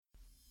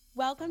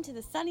Welcome to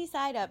the Sunny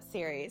Side Up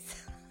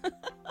series.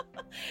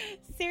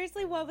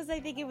 Seriously, what was I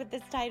thinking with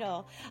this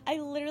title? I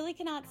literally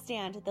cannot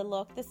stand the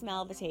look, the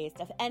smell, the taste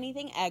of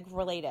anything egg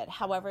related.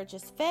 However, it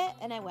just fit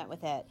and I went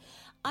with it.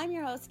 I'm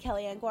your host,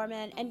 Kellyanne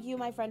Gorman, and you,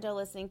 my friend, are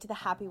listening to the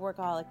Happy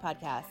Workaholic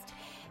podcast.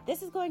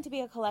 This is going to be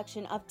a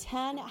collection of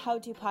 10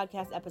 how-to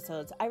podcast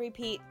episodes. I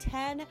repeat,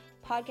 10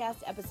 podcast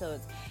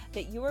episodes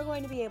that you are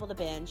going to be able to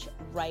binge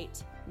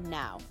right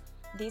now.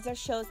 These are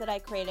shows that I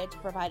created to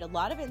provide a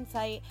lot of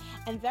insight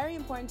and very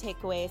important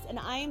takeaways, and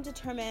I am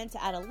determined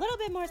to add a little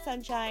bit more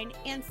sunshine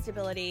and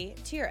stability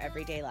to your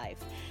everyday life.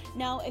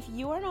 Now, if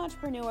you are an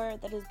entrepreneur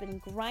that has been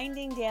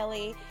grinding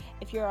daily,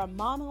 if you're a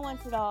mom who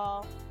wants it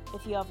all,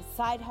 if you have a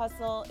side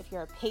hustle, if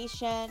you're a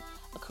patient,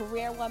 a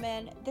career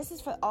woman, this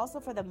is also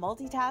for the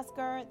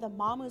multitasker, the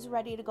mom who's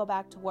ready to go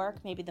back to work,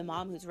 maybe the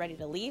mom who's ready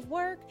to leave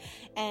work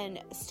and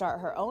start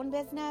her own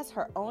business,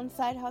 her own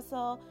side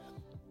hustle,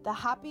 the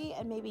happy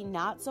and maybe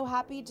not so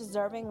happy,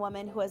 deserving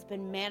woman who has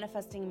been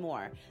manifesting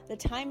more. The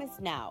time is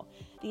now.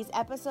 These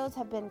episodes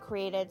have been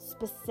created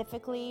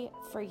specifically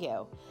for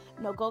you.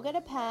 Now go get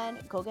a pen,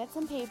 go get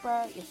some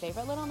paper, your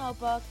favorite little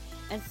notebook,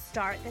 and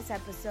start this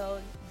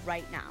episode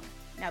right now.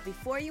 Now,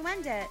 before you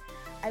end it,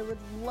 I would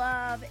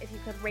love if you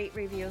could rate,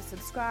 review,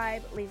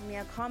 subscribe, leave me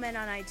a comment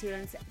on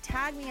iTunes,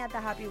 tag me at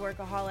The Happy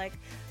Workaholic,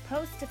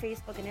 post to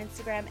Facebook and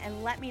Instagram,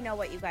 and let me know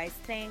what you guys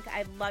think.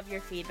 I'd love your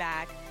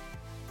feedback.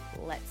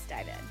 Let's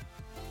dive in.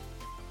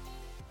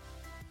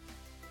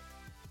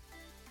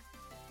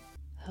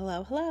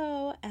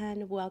 Hello,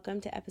 and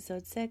welcome to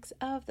episode 6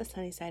 of the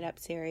Sunny Side Up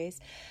series.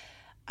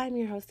 I'm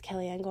your host,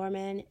 Kellyanne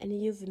Gorman,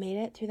 and you've made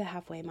it through the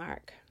halfway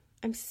mark.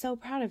 I'm so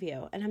proud of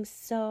you, and I'm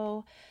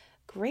so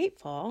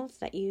grateful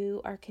that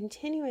you are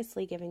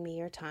continuously giving me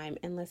your time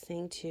and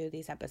listening to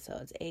these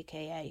episodes,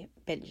 aka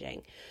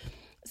binging.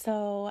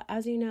 So,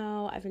 as you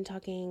know, I've been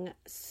talking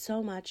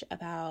so much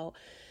about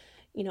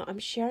I'm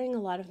sharing a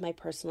lot of my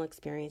personal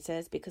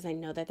experiences because I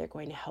know that they're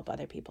going to help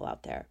other people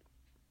out there.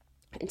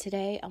 And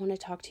today I want to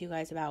talk to you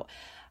guys about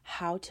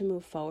how to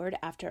move forward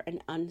after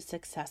an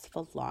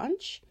unsuccessful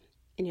launch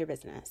in your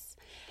business.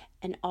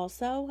 And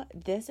also,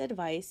 this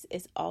advice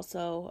is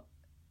also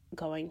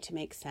going to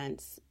make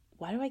sense.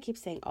 Why do I keep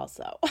saying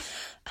also?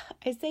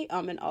 I say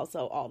and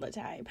also all the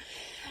time.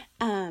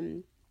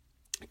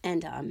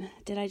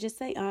 Did I just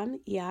say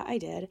Yeah, I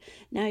did.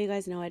 Now you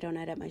guys know I don't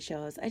edit my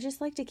shows. I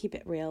just like to keep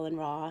it real and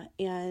raw.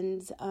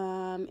 And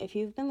if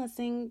you've been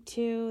listening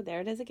to, there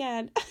it is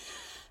again.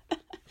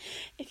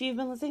 If you've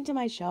been listening to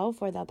my show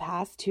for the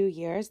past 2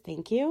 years,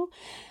 thank you.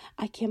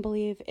 I can't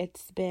believe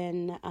it's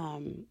been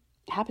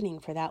happening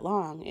for that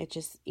long. It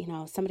just,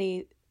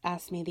 somebody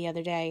asked me the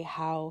other day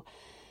how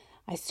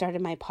I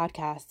started my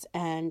podcast,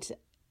 and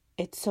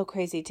it's so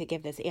crazy to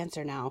give this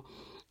answer now.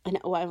 And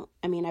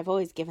I've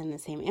always given the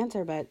same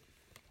answer, but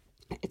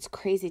it's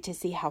crazy to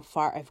see how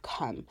far I've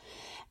come.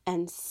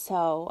 And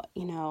so,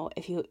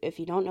 if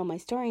you don't know my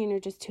story and you're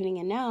just tuning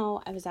in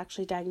now, I was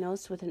actually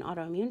diagnosed with an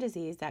autoimmune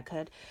disease that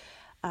could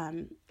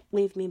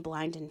leave me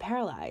blind and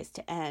paralyzed.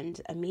 And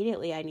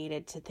immediately I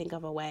needed to think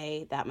of a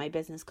way that my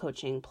business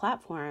coaching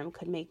platform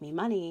could make me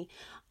money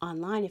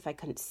online if I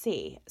couldn't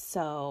see.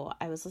 So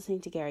I was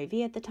listening to Gary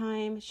Vee at the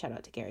time, shout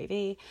out to Gary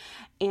Vee,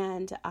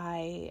 and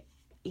I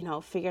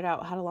figured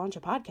out how to launch a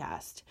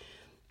podcast.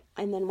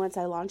 And then once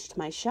I launched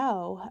my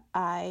show,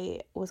 I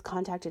was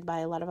contacted by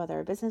a lot of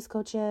other business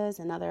coaches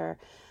and other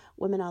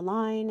women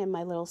online in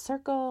my little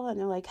circle. And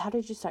they're like, how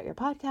did you start your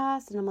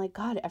podcast? And I'm like,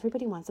 God,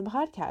 everybody wants a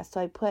podcast.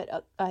 So I put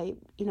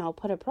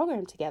a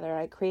program together.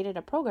 I created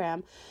a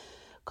program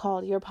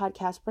called Your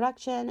Podcast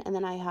Production. And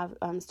then I have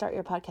Start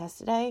Your Podcast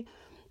Today.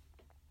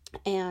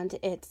 And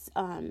it's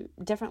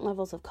different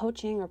levels of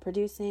coaching or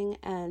producing.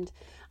 And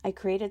I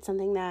created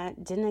something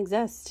that didn't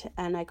exist.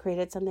 And I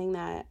created something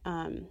that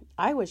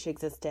I wish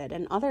existed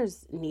and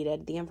others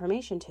needed the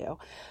information to.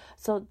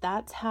 So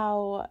that's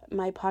how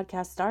my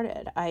podcast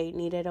started. I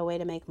needed a way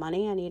to make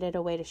money. I needed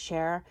a way to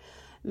share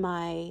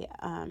my,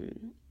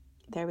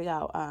 there we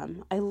go.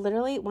 I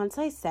literally, once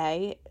I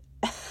say,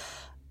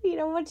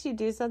 once you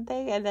do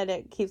something and then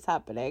it keeps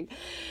happening.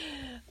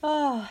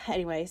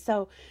 Anyway,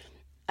 so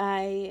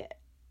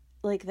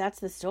that's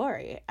the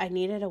story. I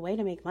needed a way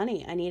to make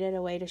money. I needed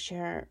a way to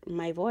share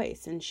my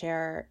voice and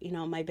share,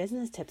 my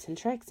business tips and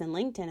tricks and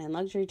LinkedIn and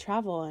luxury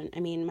travel.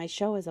 And my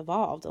show has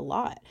evolved a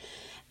lot.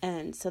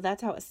 And so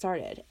that's how it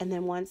started. And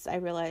then once I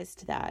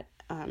realized that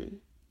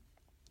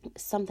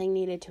something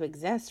needed to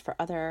exist for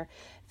other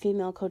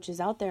female coaches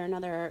out there and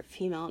other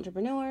female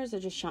entrepreneurs or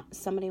just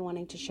somebody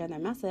wanting to share their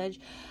message,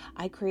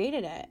 I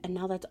created it. And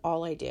now that's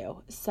all I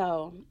do.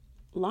 So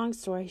long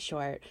story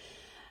short,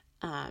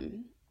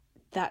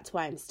 that's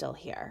why I'm still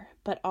here.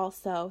 But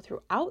also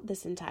throughout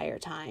this entire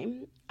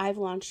time, I've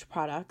launched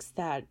products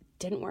that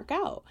didn't work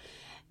out.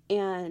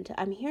 And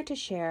I'm here to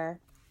share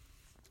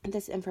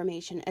this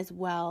information as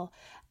well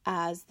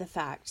as the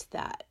fact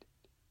that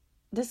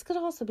this could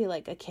also be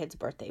like a kid's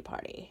birthday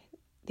party.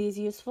 These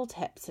useful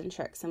tips and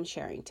tricks I'm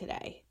sharing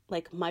today.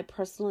 like my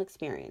personal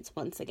experience.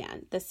 Once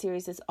again, this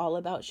series is all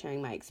about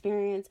sharing my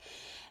experience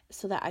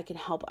so that I can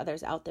help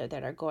others out there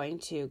that are going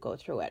to go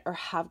through it or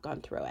have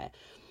gone through it.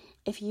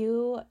 If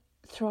you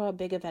throw a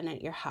big event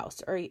at your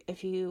house, or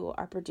if you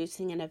are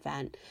producing an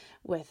event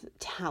with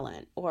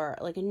talent or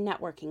like a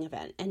networking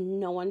event and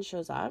no one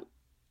shows up,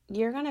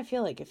 you're going to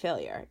feel like a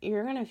failure.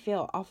 You're going to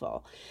feel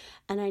awful.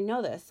 And I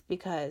know this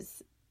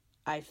because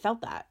I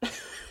felt that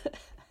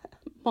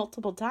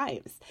multiple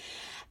times.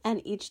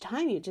 And each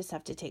time you just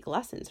have to take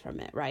lessons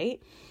from it,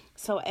 right?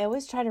 So I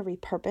always try to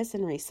repurpose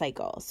and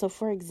recycle. So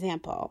for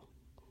example,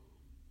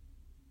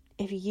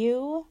 if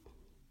you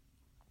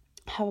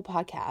have a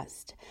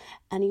podcast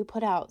and you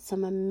put out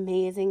some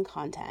amazing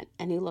content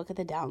and you look at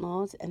the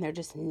downloads and they're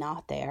just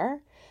not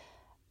there,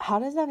 how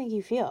does that make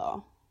you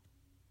feel?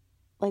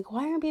 Like,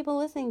 why aren't people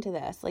listening to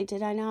this? Like,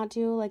 did I not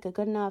do like a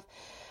good enough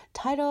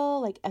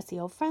title, like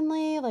SEO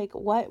friendly? Like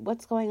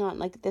what's going on?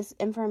 Like this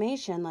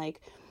information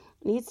like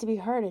needs to be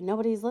heard and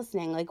nobody's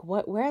listening. Like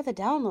where are the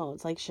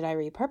downloads? Like, should I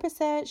repurpose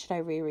it? Should I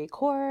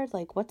re-record?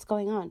 Like, what's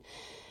going on?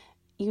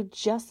 You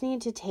just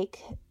need to take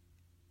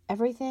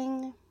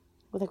everything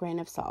with a grain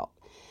of salt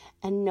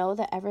and know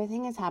that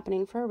everything is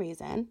happening for a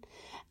reason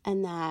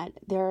and that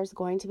there's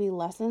going to be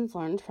lessons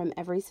learned from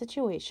every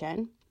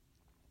situation.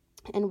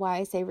 And why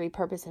I say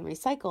repurpose and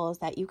recycle is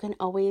that you can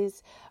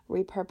always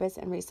repurpose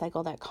and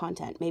recycle that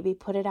content. Maybe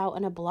put it out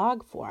in a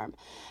blog form.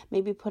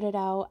 Maybe put it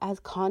out as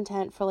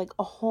content for like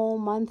a whole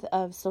month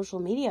of social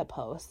media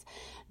posts.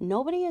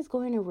 Nobody is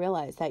going to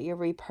realize that you're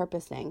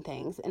repurposing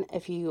things. And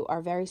if you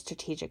are very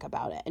strategic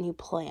about it and you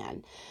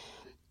plan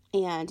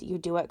and you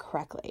do it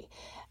correctly.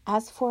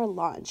 As for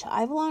launch,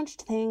 I've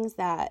launched things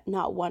that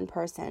not one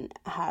person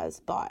has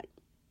bought.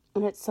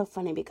 And it's so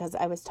funny because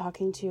I was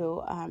talking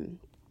to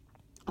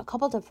a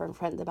couple different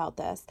friends about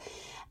this,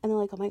 and they're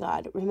like, oh my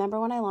God, remember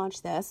when I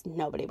launched this?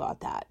 Nobody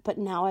bought that. But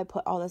now I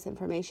put all this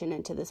information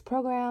into this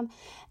program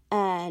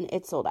and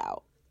it sold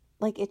out.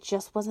 Like, it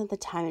just wasn't the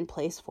time and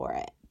place for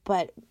it.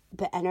 But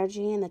the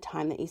energy and the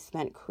time that you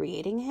spent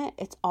creating it,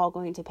 it's all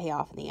going to pay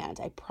off in the end,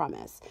 I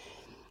promise.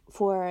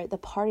 For the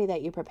party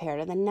that you prepared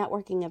and the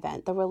networking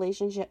event, the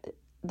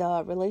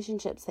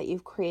relationships that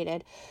you've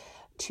created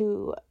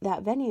to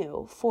that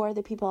venue, for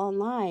the people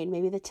online,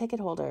 maybe the ticket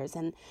holders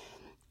and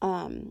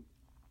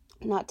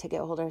not ticket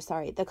holders,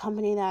 sorry, the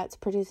company that's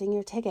producing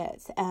your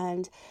tickets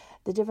and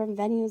the different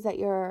venues that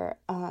you're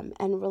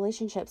and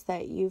relationships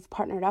that you've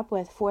partnered up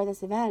with for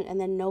this event, and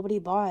then nobody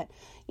bought.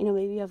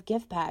 Maybe you have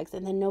gift bags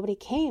and then nobody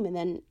came, and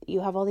then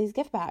you have all these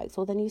gift bags.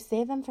 Well, then you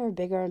save them for a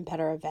bigger and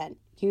better event.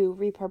 You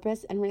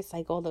repurpose and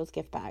recycle those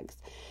gift bags.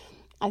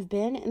 I've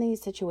been in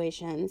these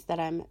situations that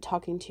I'm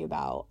talking to you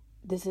about.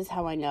 This is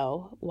how I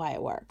know why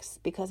it works,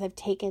 because I've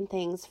taken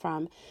things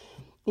from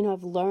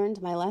I've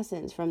learned my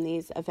lessons from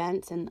these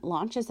events and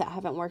launches that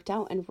haven't worked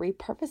out and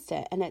repurposed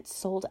it. And it's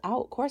sold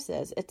out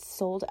courses. It's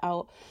sold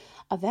out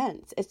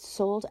events. It's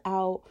sold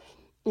out,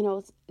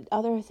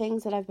 other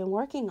things that I've been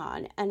working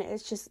on. And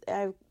it's just,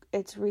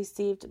 it's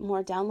received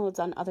more downloads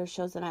on other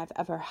shows than I've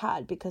ever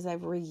had because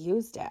I've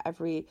reused it. I've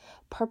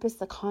repurposed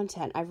the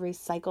content. I've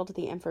recycled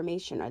the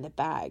information or the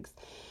bags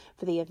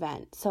for the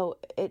event. So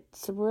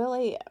it's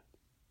really...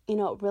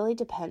 it really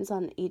depends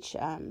on each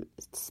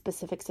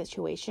specific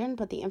situation,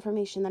 but the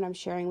information that I'm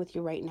sharing with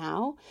you right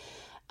now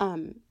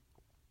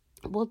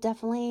will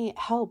definitely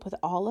help with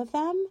all of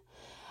them.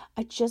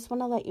 I just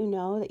want to let you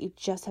know that you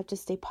just have to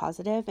stay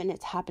positive, and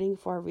it's happening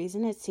for a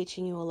reason. It's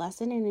teaching you a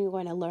lesson, and you're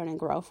going to learn and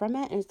grow from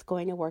it, and it's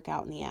going to work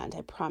out in the end.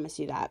 I promise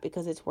you that,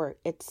 because it's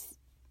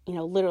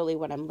literally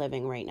what I'm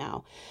living right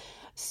now.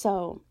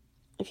 So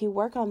if you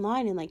work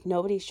online and like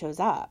nobody shows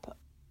up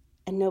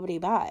and nobody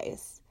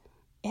buys,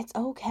 it's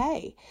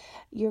okay.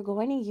 You're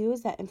going to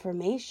use that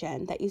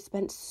information that you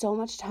spent so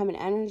much time and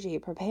energy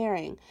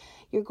preparing.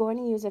 You're going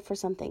to use it for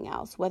something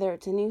else, whether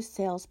it's a new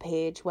sales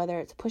page, whether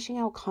it's pushing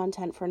out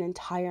content for an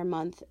entire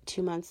month,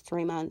 2 months,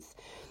 3 months.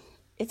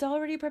 It's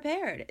already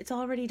prepared. It's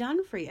already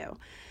done for you.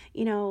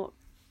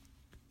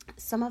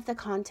 Some of the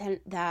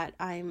content that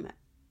I'm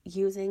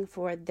using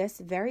for this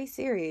very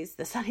series,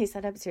 the Sunny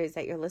Setup series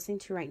that you're listening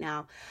to right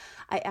now,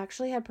 I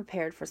actually had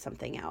prepared for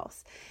something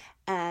else.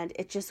 And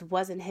it just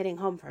wasn't hitting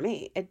home for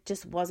me. It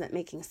just wasn't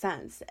making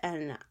sense.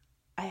 And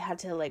I had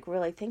to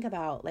really think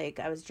about,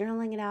 I was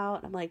journaling it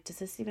out. I'm like, does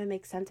this even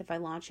make sense if I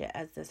launch it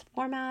as this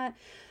format?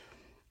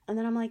 And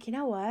then I'm like, you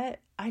know what?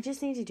 I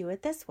just need to do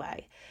it this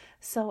way.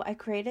 So I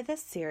created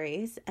this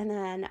series, and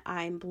then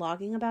I'm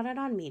blogging about it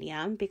on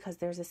Medium because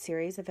there's a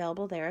series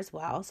available there as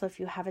well. So if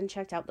you haven't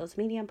checked out those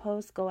Medium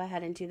posts, go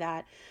ahead and do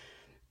that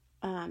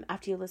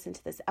after you listen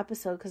to this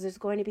episode, because there's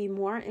going to be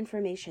more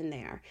information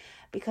there,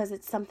 because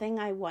it's something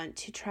I want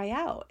to try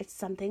out. It's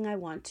something I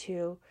want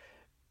to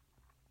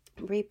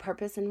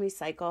repurpose and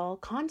recycle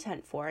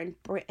content for,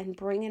 and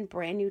bring in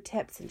brand new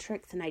tips and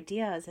tricks and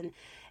ideas and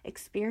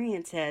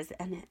experiences.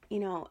 And,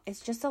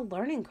 it's just a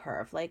learning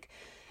curve.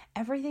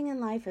 Everything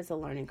in life is a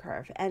learning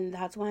curve. And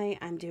that's why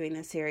I'm doing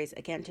this series,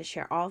 again, to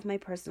share all of my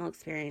personal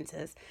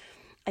experiences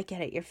I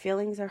get it. Your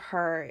feelings are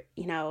hurt.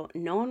 No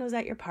one was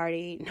at your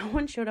party. No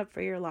one showed up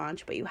for your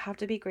launch, but you have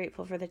to be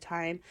grateful for the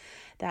time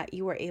that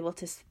you were able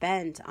to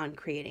spend on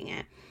creating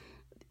it.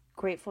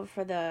 Grateful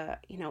for the,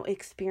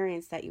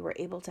 experience that you were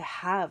able to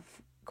have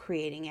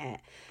creating it,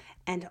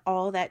 and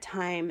all that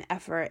time,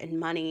 effort, and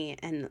money,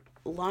 and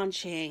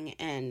launching,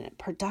 and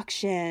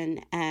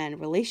production, and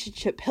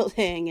relationship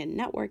building, and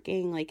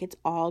networking. Like, it's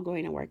all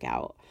going to work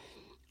out.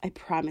 I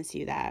promise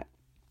you that.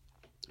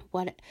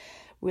 What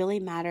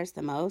really matters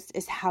the most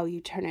is how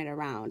you turn it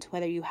around,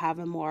 whether you have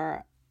a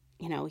more,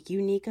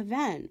 unique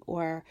event,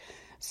 or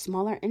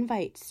smaller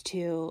invites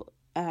to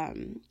a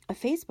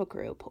Facebook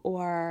group,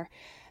 or,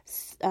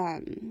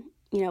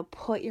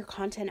 put your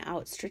content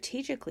out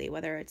strategically,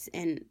 whether it's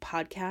in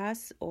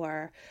podcasts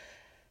or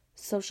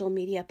social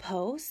media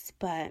posts,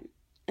 but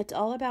it's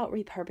all about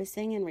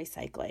repurposing and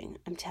recycling.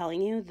 I'm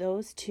telling you,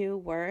 those two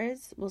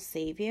words will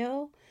save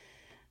you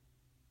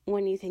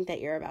when you think that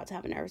you're about to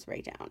have a nervous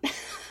breakdown.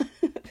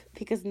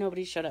 Because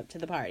nobody showed up to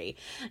the party.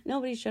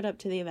 Nobody showed up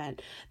to the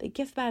event. The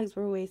gift bags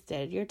were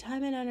wasted. Your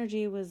time and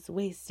energy was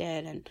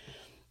wasted. And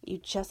you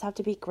just have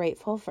to be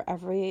grateful for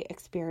every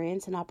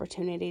experience and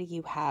opportunity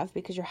you have,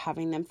 because you're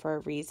having them for a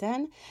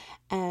reason.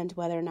 And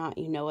whether or not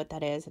you know what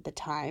that is at the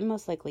time,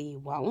 most likely you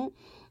won't.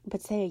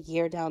 But say a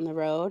year down the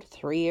road,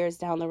 3 years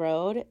down the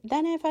road,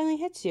 then it finally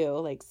hits you,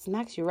 like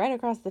smacks you right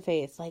across the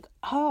face. Like,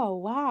 oh,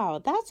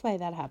 wow, that's why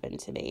that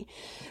happened to me.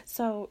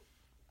 So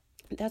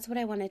that's what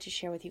I wanted to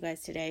share with you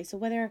guys today. So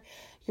whether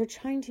you're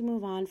trying to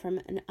move on from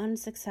an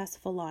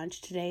unsuccessful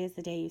launch, today is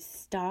the day you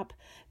stop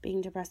being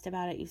depressed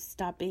about it. You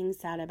stop being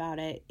sad about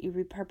it. You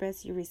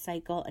repurpose, you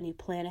recycle, and you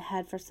plan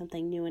ahead for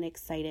something new and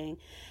exciting,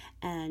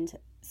 and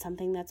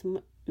something that's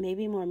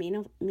maybe more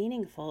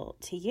meaningful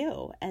to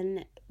you.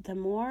 And the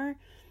more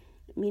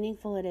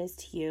meaningful it is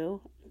to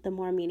you, the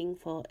more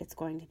meaningful it's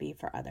going to be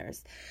for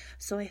others.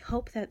 So I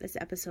hope that this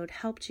episode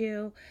helped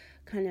you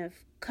kind of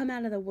come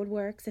out of the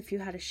woodworks if you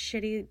had a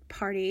shitty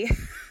party,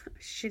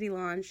 shitty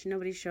launch,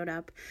 nobody showed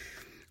up.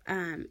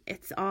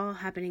 It's all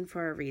happening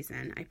for a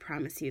reason. I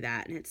promise you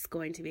that. And it's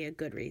going to be a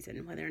good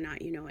reason, whether or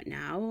not you know it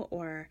now,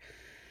 or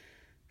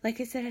like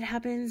I said, it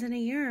happens in a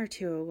year or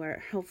two,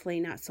 or hopefully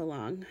not so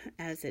long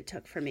as it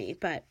took for me.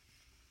 But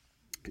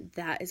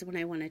that is what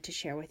I wanted to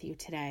share with you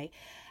today,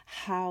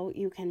 how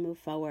you can move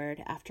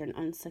forward after an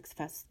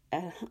unsuccessful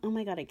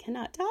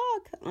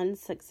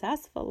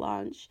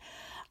launch,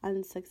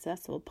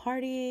 unsuccessful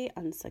party,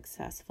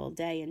 unsuccessful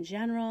day in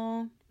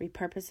general.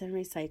 Repurpose and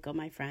recycle,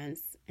 my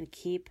friends, and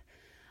keep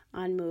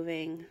on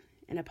moving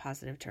in a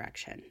positive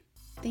direction.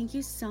 Thank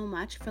you so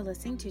much for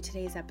listening to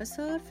today's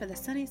episode for the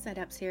Sunny Side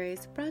Up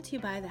series, brought to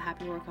you by the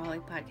Happy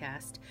Workaholic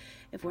Podcast.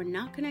 If we're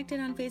not connected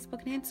on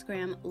Facebook and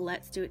Instagram,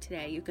 let's do it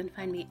today. You can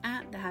find me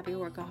at the Happy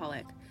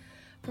Workaholic.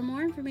 For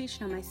more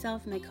information on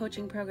myself, my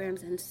coaching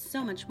programs, and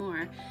so much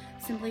more,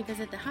 simply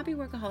visit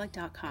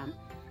thehappyworkaholic.com.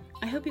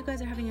 I hope you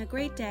guys are having a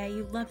great day.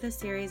 You love this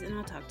series, and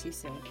I'll talk to you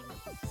soon.